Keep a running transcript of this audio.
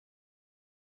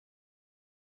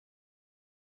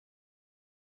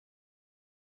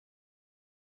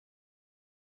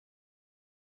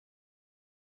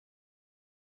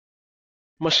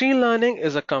Machine learning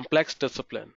is a complex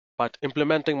discipline, but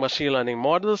implementing machine learning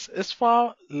models is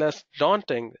far less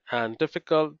daunting and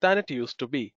difficult than it used to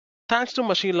be, thanks to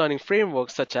machine learning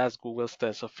frameworks such as Google's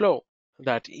TensorFlow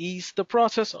that ease the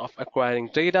process of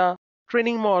acquiring data,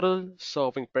 training models,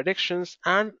 solving predictions,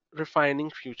 and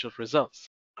refining future results.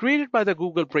 Created by the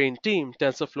Google Brain team,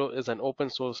 TensorFlow is an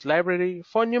open source library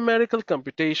for numerical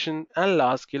computation and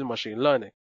large scale machine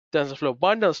learning. TensorFlow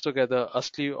bundles together a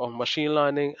slew of machine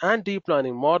learning and deep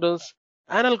learning models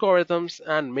and algorithms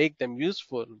and make them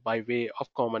useful by way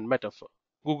of common metaphor.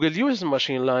 Google uses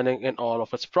machine learning in all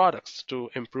of its products to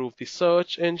improve the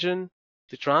search engine,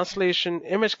 the translation,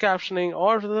 image captioning,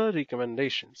 or the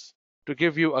recommendations. To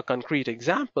give you a concrete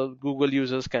example, Google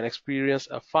users can experience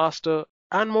a faster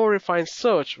and more refined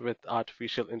search with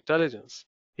artificial intelligence.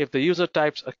 If the user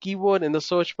types a keyword in the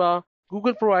search bar,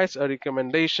 Google provides a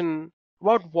recommendation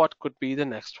about what could be the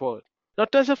next word. Now,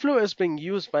 TensorFlow is being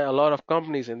used by a lot of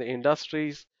companies in the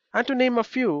industries, and to name a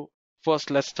few,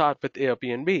 first let's start with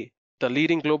Airbnb, the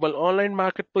leading global online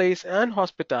marketplace and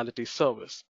hospitality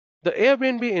service. The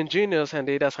Airbnb engineers and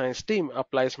data science team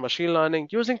applies machine learning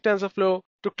using TensorFlow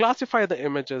to classify the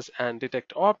images and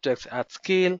detect objects at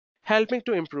scale, helping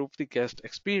to improve the guest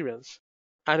experience.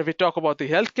 And if we talk about the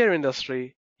healthcare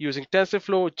industry, using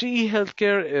TensorFlow, GE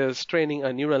Healthcare is training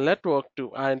a neural network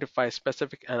to identify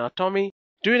specific anatomy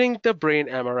during the brain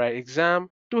MRI exam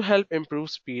to help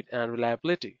improve speed and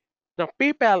reliability. Now,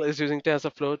 PayPal is using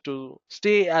TensorFlow to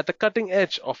stay at the cutting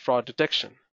edge of fraud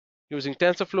detection. Using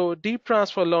TensorFlow, deep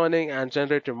transfer learning, and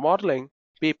generative modeling,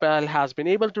 PayPal has been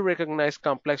able to recognize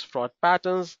complex fraud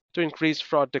patterns to increase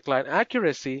fraud decline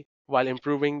accuracy while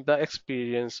improving the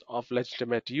experience of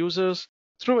legitimate users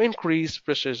through increased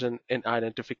precision in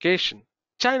identification.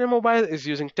 China Mobile is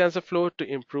using TensorFlow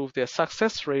to improve their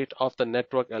success rate of the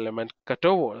network element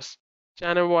cutovers.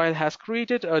 China Mobile has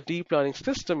created a deep learning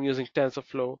system using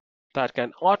TensorFlow that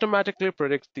can automatically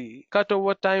predict the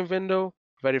cutover time window,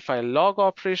 verify log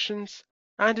operations,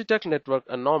 and detect network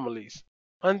anomalies.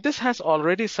 And this has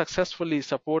already successfully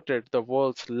supported the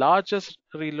world's largest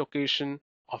relocation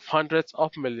of hundreds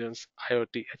of millions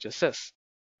IoT HSS.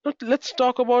 Now let's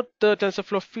talk about the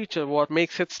TensorFlow feature, what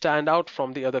makes it stand out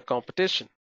from the other competition.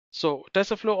 So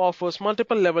TensorFlow offers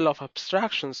multiple levels of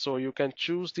abstraction so you can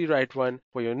choose the right one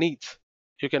for your needs.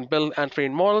 You can build and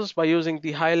train models by using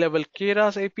the high-level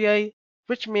Keras API,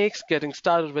 which makes getting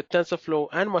started with TensorFlow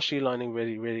and machine learning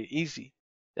very easy.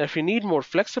 If you need more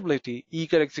flexibility,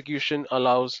 eager execution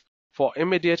allows for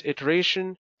immediate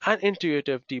iteration and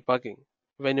intuitive debugging.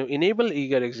 When you enable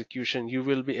eager execution, you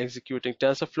will be executing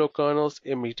TensorFlow kernels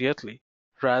immediately,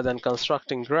 rather than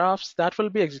constructing graphs that will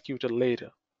be executed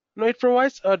later. Now, it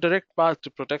provides a direct path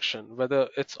to protection, whether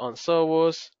it's on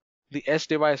servers, the edge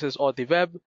devices, or the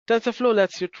web. TensorFlow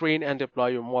lets you train and deploy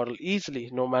your model easily,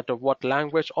 no matter what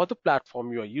language or the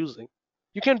platform you are using.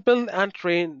 You can build and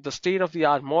train the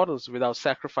state-of-the-art models without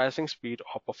sacrificing speed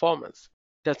or performance.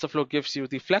 TensorFlow gives you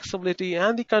the flexibility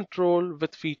and the control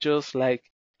with features like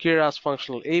Keras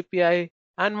functional API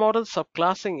and model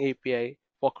subclassing API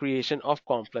for creation of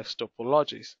complex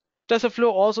topologies.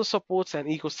 TensorFlow also supports an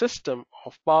ecosystem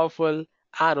of powerful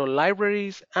add-on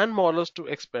libraries and models to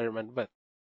experiment with.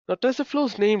 Now,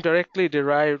 TensorFlow's name directly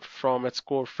derived from its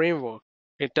core framework.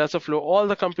 In TensorFlow, all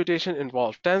the computation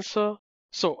involves tensor.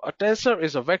 So a tensor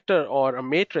is a vector or a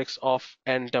matrix of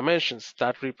n dimensions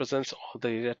that represents all the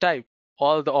data type.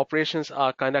 All the operations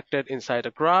are conducted inside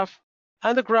a graph,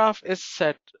 and the graph is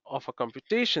set of a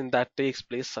computation that takes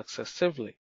place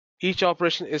successively. Each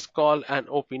operation is called an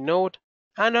OP node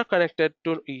and are connected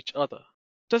to each other.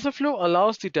 TensorFlow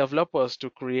allows the developers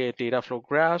to create data flow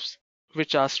graphs,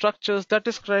 which are structures that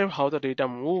describe how the data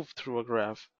move through a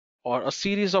graph or a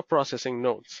series of processing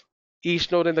nodes.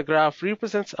 Each node in the graph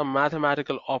represents a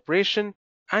mathematical operation,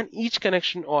 and each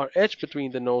connection or edge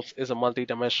between the nodes is a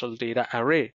multidimensional data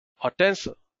array or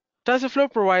tensor.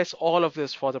 TensorFlow provides all of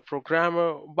this for the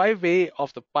programmer by way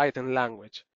of the Python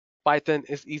language. Python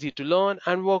is easy to learn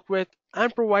and work with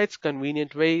and provides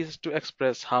convenient ways to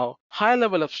express how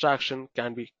high-level abstraction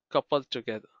can be coupled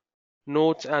together.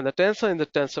 Nodes and the tensor in the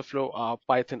TensorFlow are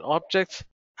Python objects,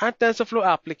 and TensorFlow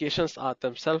applications are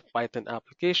themselves Python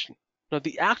applications. Now,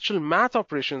 the actual math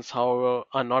operations, however,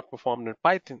 are not performed in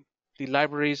Python. The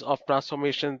libraries of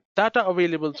transformation that are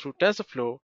available through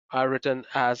TensorFlow are written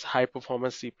as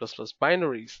high-performance C++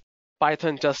 binaries.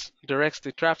 Python just directs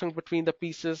the traffic between the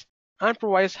pieces and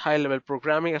provides high-level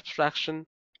programming abstraction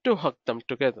to hook them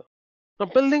together. Now,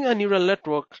 building a neural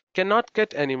network cannot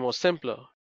get any more simpler.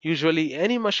 Usually,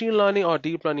 any machine learning or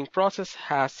deep learning process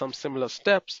has some similar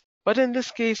steps, but in this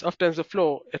case of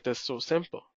TensorFlow, it is so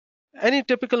simple. Any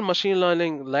typical machine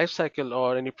learning lifecycle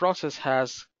or any process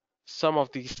has some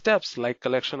of these steps like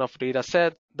collection of data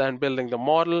set, then building the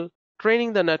model,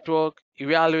 training the network,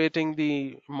 evaluating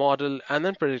the model, and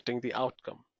then predicting the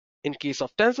outcome. In case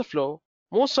of TensorFlow,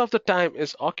 most of the time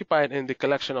is occupied in the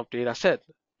collection of data set.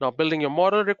 Now building your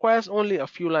model requires only a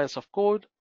few lines of code.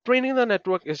 Training the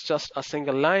network is just a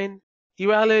single line.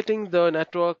 Evaluating the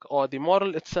network or the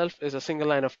model itself is a single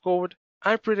line of code,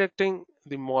 and predicting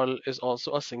the model is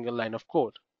also a single line of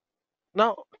code.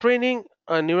 Now, training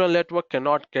a neural network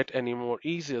cannot get any more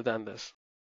easier than this.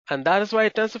 And that is why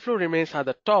TensorFlow remains at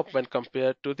the top when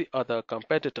compared to the other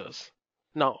competitors.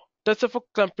 Now, TensorFlow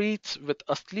competes with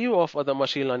a slew of other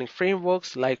machine learning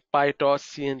frameworks like PyTorch,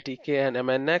 CNTK, and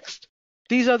MNNext.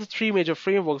 These are the three major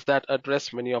frameworks that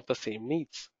address many of the same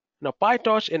needs. Now,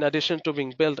 PyTorch, in addition to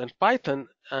being built in Python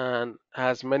and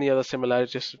has many other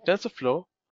similarities to TensorFlow,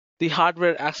 the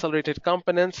hardware accelerated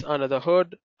components under the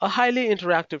hood, a highly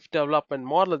interactive development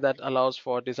model that allows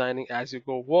for designing as you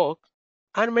go work,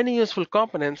 and many useful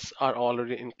components are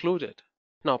already included.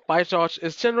 Now, PyTorch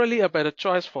is generally a better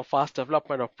choice for fast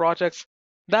development of projects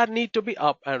that need to be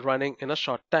up and running in a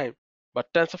short time,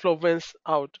 but TensorFlow wins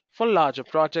out for larger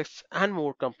projects and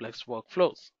more complex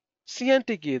workflows.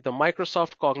 CNTK, the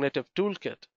Microsoft Cognitive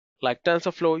Toolkit, like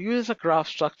TensorFlow, uses a graph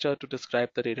structure to describe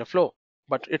the data flow,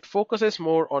 but it focuses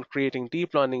more on creating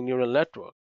deep learning neural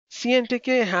network.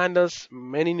 CNTK handles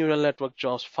many neural network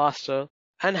jobs faster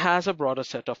and has a broader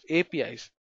set of APIs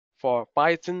for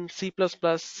Python, C++,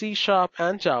 C Sharp,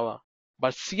 and Java,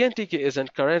 but CNTK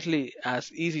isn't currently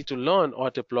as easy to learn or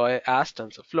deploy as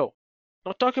TensorFlow.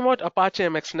 Now talking about Apache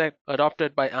MXNet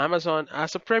adopted by Amazon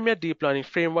as a premier deep learning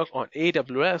framework on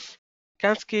AWS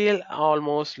can scale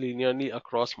almost linearly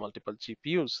across multiple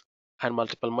GPUs and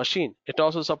multiple machines. It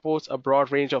also supports a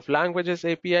broad range of languages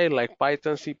API like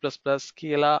Python, C++,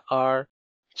 Scala, R,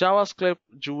 JavaScript,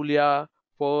 Julia,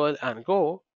 Perl, and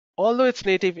Go. Although its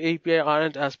native API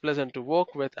aren't as pleasant to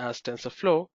work with as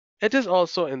TensorFlow, it is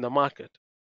also in the market.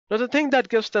 Now, the thing that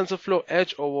gives TensorFlow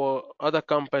edge over other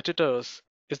competitors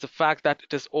is the fact that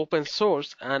it is open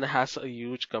source and has a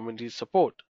huge community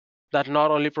support that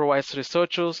not only provides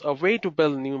researchers a way to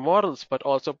build new models, but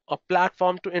also a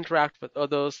platform to interact with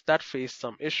others that face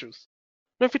some issues.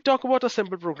 Now, if we talk about a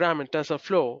simple program in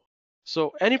TensorFlow,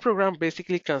 so any program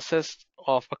basically consists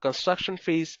of a construction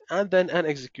phase and then an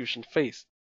execution phase.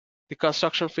 The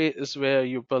construction phase is where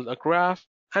you build a graph,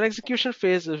 and execution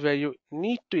phase is where you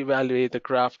need to evaluate the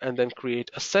graph and then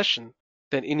create a session,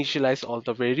 then initialize all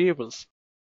the variables.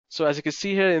 So as you can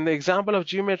see here in the example of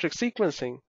geometric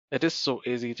sequencing, it is so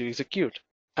easy to execute.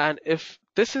 And if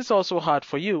this is also hard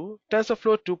for you,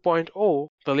 TensorFlow 2.0,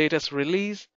 the latest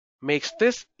release, makes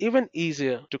this even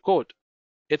easier to code.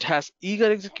 It has eager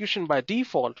execution by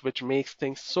default, which makes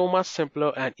things so much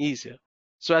simpler and easier.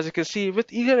 So as you can see,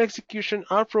 with eager execution,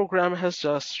 our program has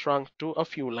just shrunk to a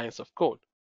few lines of code.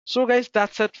 So guys,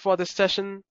 that's it for this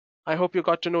session. I hope you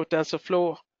got to know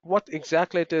TensorFlow, what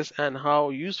exactly it is and how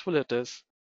useful it is.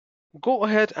 Go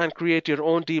ahead and create your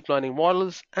own deep learning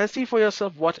models and see for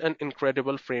yourself what an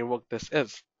incredible framework this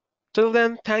is. Till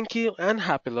then, thank you and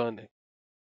happy learning.